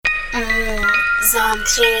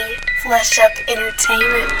ZombG, Flesh Up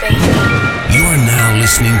Entertainment, baby. You are now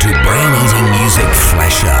listening to brain-eating music,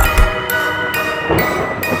 Flesh Up.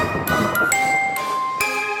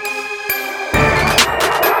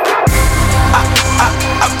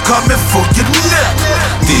 I'm coming for your neck.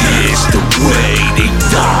 This the way they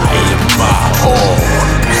die in my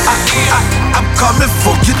arms. I'm coming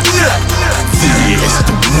for your neck. This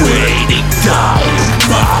the way they die in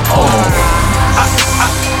my arms.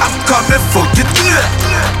 I'm coming for your neck.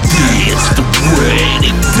 This the way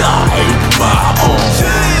they die in my arms.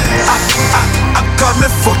 I'm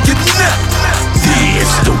coming for your neck.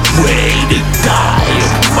 This the way they die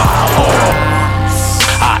in my arms.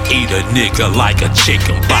 I eat a nigga like a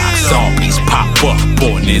chicken box. Zombies pop up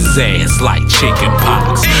on his ass like chicken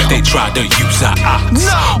pox. They try to use a ox,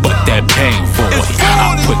 but that painful.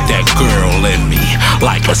 I put that girl in me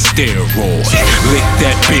like a steroid. Lick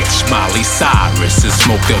that bitch Molly Cyrus and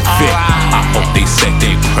smoke the fit. I hope they said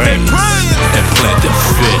they praise and pled the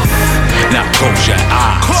fifth. Now close your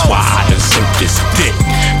eyes while I insert this dick.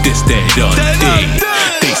 This that undid.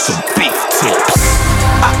 They some beef tips.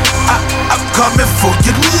 I'm coming for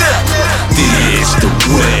your neck. This the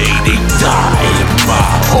way they die in my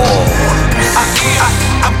arms.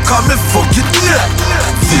 I'm coming for your neck.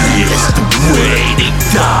 This the way they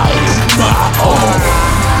die in my arms.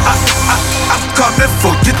 I'm coming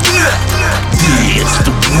for your neck. This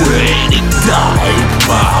the way they die in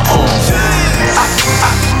my arms.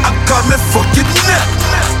 I'm coming for your neck.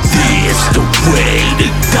 This the way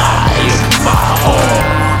they die in my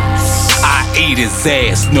arms. Eat his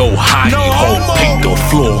ass, no honey hole. Paint the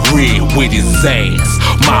floor red with his ass.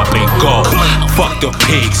 Mop and go. Fuck the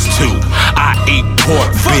pigs too. I eat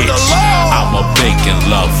pork, bitch. I'm a bacon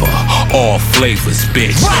lover, all flavors,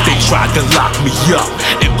 bitch. They tried to lock me up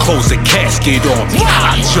and close a casket on me.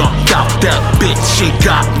 I jumped out that bitch and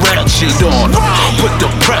got ratchet on them. Put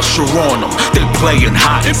the pressure on them. They playing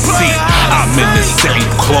hide and seek. I'm in the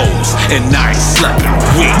same clothes and I ain't slept in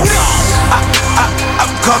weeks.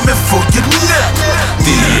 I'm coming for your neck.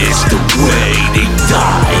 This the way they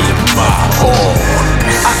die in my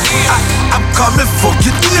arms. I'm coming for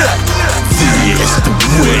your neck. This the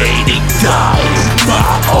way they die in my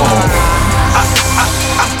arms.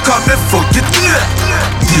 I'm coming for your neck.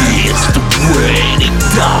 This the way they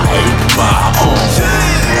die in my arms.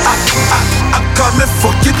 I'm coming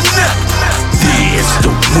for your neck. This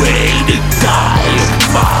the way they die in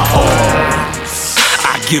my arms.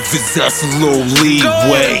 Give his ass a little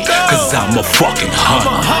leeway, cause I'm a fucking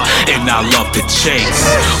hunter, and I love to chase.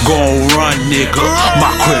 Gon' run, nigga,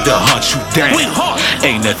 my critter hunt you down.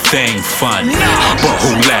 Ain't a thing funny, but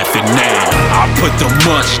who laughing now? I put the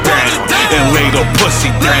munch down and lay the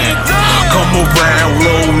pussy down. Come around,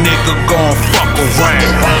 little nigga, gon' fuck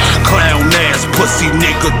around. Clown ass pussy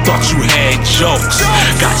nigga, thought you had jokes.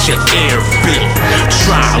 Got your ear bit,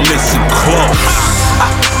 try and listen close.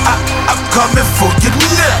 I'm coming for your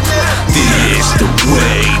neck. This the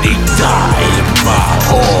way they die in my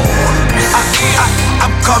arms.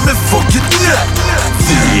 I'm coming for your neck.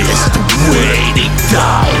 This the way they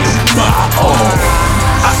die in my arms.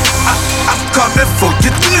 I'm coming for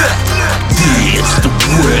your neck. This the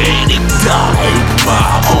way they die in my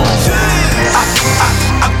arms.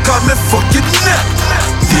 I'm coming for your neck.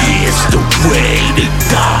 This the way they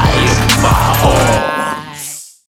die in my arms.